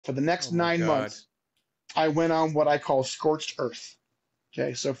For the next Oh my 9 months, God. I went on what I call scorched earth.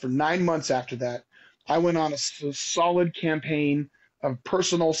 Okay, so for 9 months after that, I went on a solid campaign of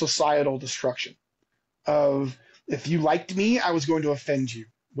personal societal destruction. Of if you liked me, I was going to offend you.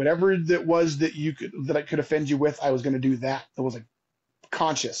 Whatever that was that I could offend you with, I was going to do that. It was like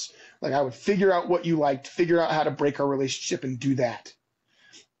conscious. Like I would figure out what you liked, figure out how to break our relationship, and do that.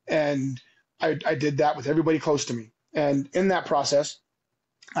 And I did that with everybody close to me. And in that process,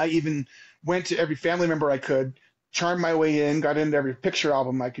 I even went to every family member I could, charmed my way in, got into every picture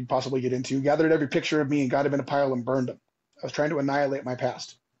album I could possibly get into, gathered every picture of me and got them in a pile and burned them. I was trying to annihilate my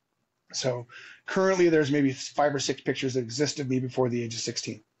past. So currently there's maybe 5 or 6 pictures that exist of me before the age of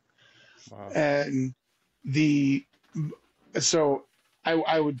 16. Wow. And the so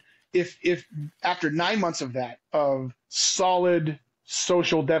I would if after 9 months of that of solid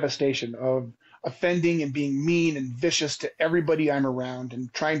social devastation of offending and being mean and vicious to everybody I'm around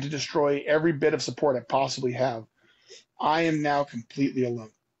and trying to destroy every bit of support I possibly have, I am now completely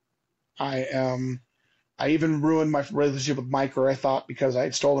alone. I am. I even ruined my relationship with Mike, or I thought, because I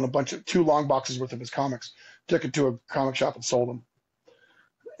had stolen a bunch of 2 long boxes worth of his comics, took it to a comic shop and sold them.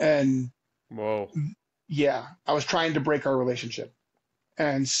 And Whoa. yeah, I was trying to break our relationship.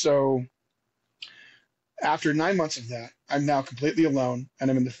 And so after 9 months of that, I'm now completely alone and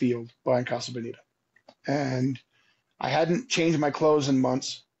I'm in the field buying Casa Bonita. And I hadn't changed my clothes in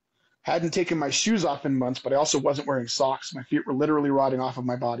months, hadn't taken my shoes off in months, but I also wasn't wearing socks. My feet were literally rotting off of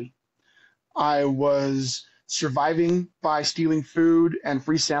my body. I was surviving by stealing food and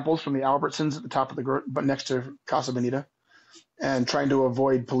free samples from the Albertsons at the top of but next to Casa Bonita, and trying to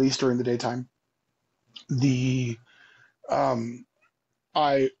avoid police during the daytime. The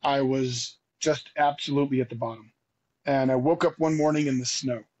I was just absolutely at the bottom, and I woke up one morning in the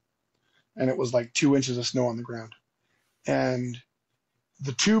snow, and it was like 2 inches of snow on the ground, and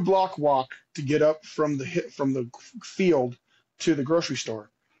the 2 block walk to get up from the field to the grocery store.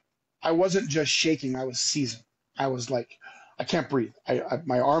 I wasn't just shaking, I was seizing. I was like, I can't breathe.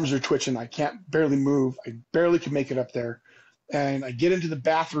 My arms are twitching. I can't barely move. I barely can make it up there. And I get into the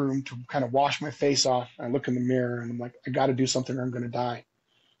bathroom to kind of wash my face off. I look in the mirror and I'm like, I got to do something or I'm going to die.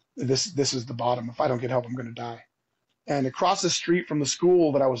 This is the bottom. If I don't get help, I'm going to die. And across the street from the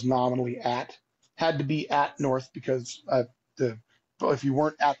school that I was nominally at, had to be at North because if you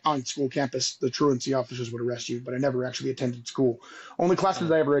weren't on school campus, the truancy officers would arrest you. But I never actually attended school. Only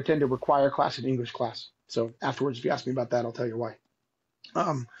classes Oh. I ever attended were choir class and English class. So afterwards, if you ask me about that, I'll tell you why.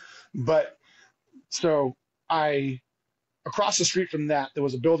 But so I across the street from that, there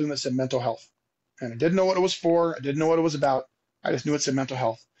was a building that said mental health, and I didn't know what it was for. I didn't know what it was about. I just knew it said mental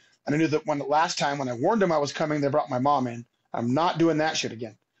health, and I knew that when the last time when I warned them I was coming, they brought my mom in. I'm not doing that shit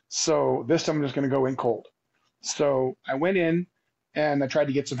again. So this time I'm just going to go in cold. So I went in and I tried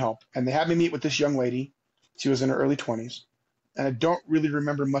to get some help. And they had me meet with this young lady. She was in her early 20s. And I don't really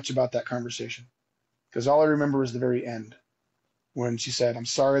remember much about that conversation because all I remember is the very end when she said, I'm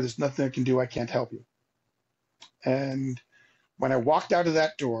sorry, there's nothing I can do. I can't help you. And when I walked out of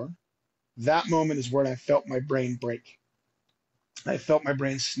that door, that moment is when I felt my brain break. I felt my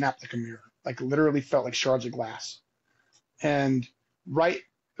brain snap like a mirror, like literally felt like shards of glass. And right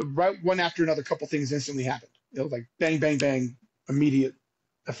one after another, a couple things instantly happened. It was like bang, bang, bang, immediate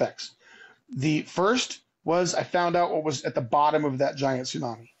effects. The first was I found out what was at the bottom of that giant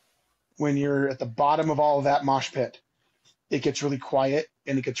tsunami. When you're at the bottom of all of that mosh pit, it gets really quiet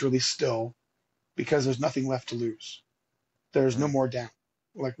and it gets really still because there's nothing left to lose. There's no Mm. more down.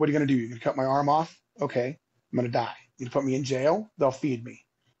 Like, what are you going to do? You're going to cut my arm off? Okay, I'm going to die. You put me in jail? They'll feed me.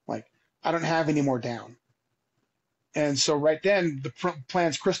 Like, I don't have any more down. And so right then, the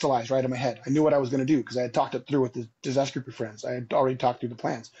plans crystallized right in my head. I knew what I was going to do because I had talked it through with the disaster group of friends. I had already talked through the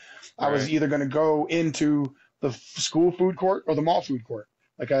plans. I was Right. either going to go into the school food court or the mall food court.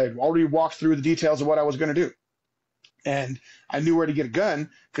 Like I had already walked through the details of what I was going to do. And I knew where to get a gun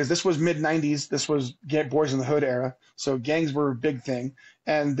because this was mid 90s. This was Boys in the Hood era. So gangs were a big thing.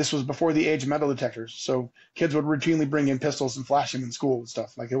 And this was before the age of metal detectors. So kids would routinely bring in pistols and flash them in school and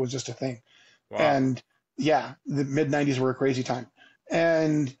stuff. Like it was just a thing. Wow. And yeah, the mid 90s were a crazy time.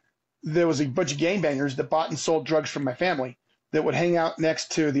 And there was a bunch of gangbangers that bought and sold drugs from my family that would hang out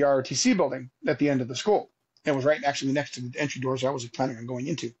next to the ROTC building at the end of the school. It was right actually next to the entry doors I was planning on going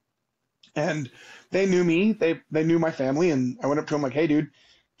into. And they knew me. They knew my family. And I went up to him like, hey, dude,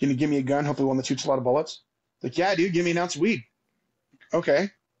 can you give me a gun? Hopefully one that shoots a lot of bullets. Like, yeah, dude, give me an ounce of weed. Okay.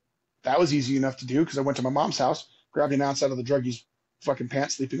 That was easy enough to do because I went to my mom's house, grabbed an ounce out of the druggie's fucking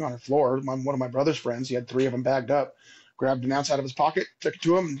pants sleeping on her floor. One of my brother's friends, he had 3 of them bagged up, grabbed an ounce out of his pocket, took it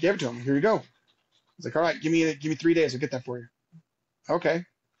to him, and gave it to him. Here you go. He's like, all right, give me 3 days. I'll get that for you. Okay.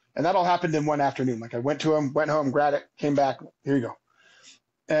 And that all happened in one afternoon. Like I went to him, went home, grabbed it, came back, here you go.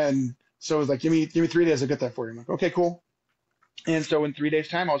 And so it was like, give me 3 days, I'll get that for you. I'm like, okay, cool. And so in 3 days'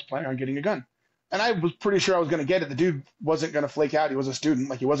 time, I was planning on getting a gun. And I was pretty sure I was going to get it. The dude wasn't going to flake out. He was a student.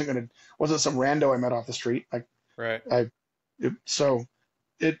 Like he wasn't some rando I met off the street. Like Right.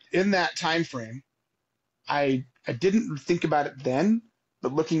 in that time frame, I didn't think about it then,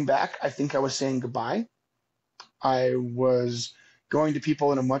 but looking back, I think I was saying goodbye. I was going to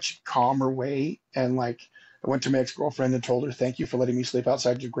people in a much calmer way, and like I went to my ex-girlfriend and told her thank you for letting me sleep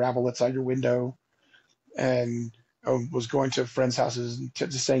outside your gravel outside your window, and I was going to friends' houses and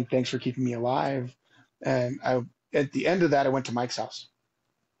just saying thanks for keeping me alive. And at the end of that, I went to Mike's house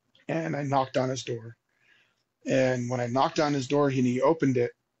and I knocked on his door. And when I knocked on his door and he opened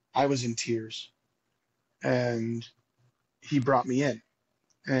it, I was in tears. And he brought me in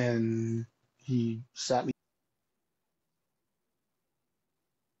and he sat me.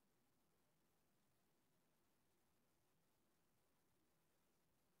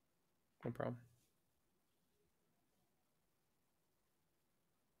 No problem.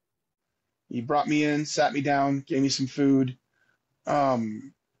 He brought me in, sat me down, gave me some food,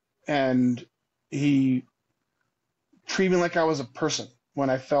 and he treated me like I was a person when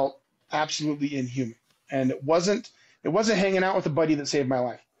I felt absolutely inhuman. And it wasn't hanging out with a buddy that saved my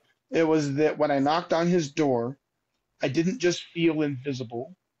life. It was that when I knocked on his door, I didn't just feel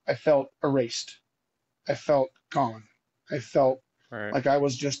invisible. I felt erased. I felt gone. I felt Right. like I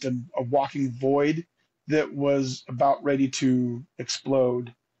was just a walking void that was about ready to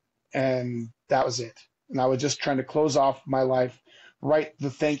explode. And that was it. And I was just trying to close off my life, write the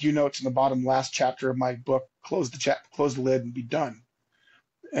thank you notes in the bottom last chapter of my book, close the lid, and be done.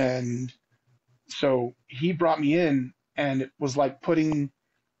 And so he brought me in, and it was like putting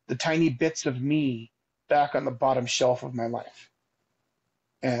the tiny bits of me back on the bottom shelf of my life.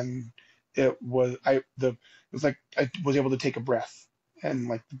 And it was like I was able to take a breath, and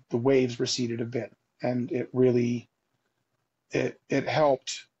like the waves receded a bit, and it really it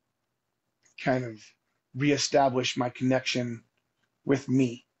helped kind of reestablish my connection with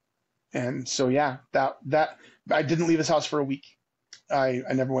me. And so yeah, that I didn't leave his house for a week. I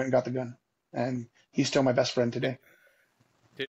never went and got the gun, and he's still my best friend today.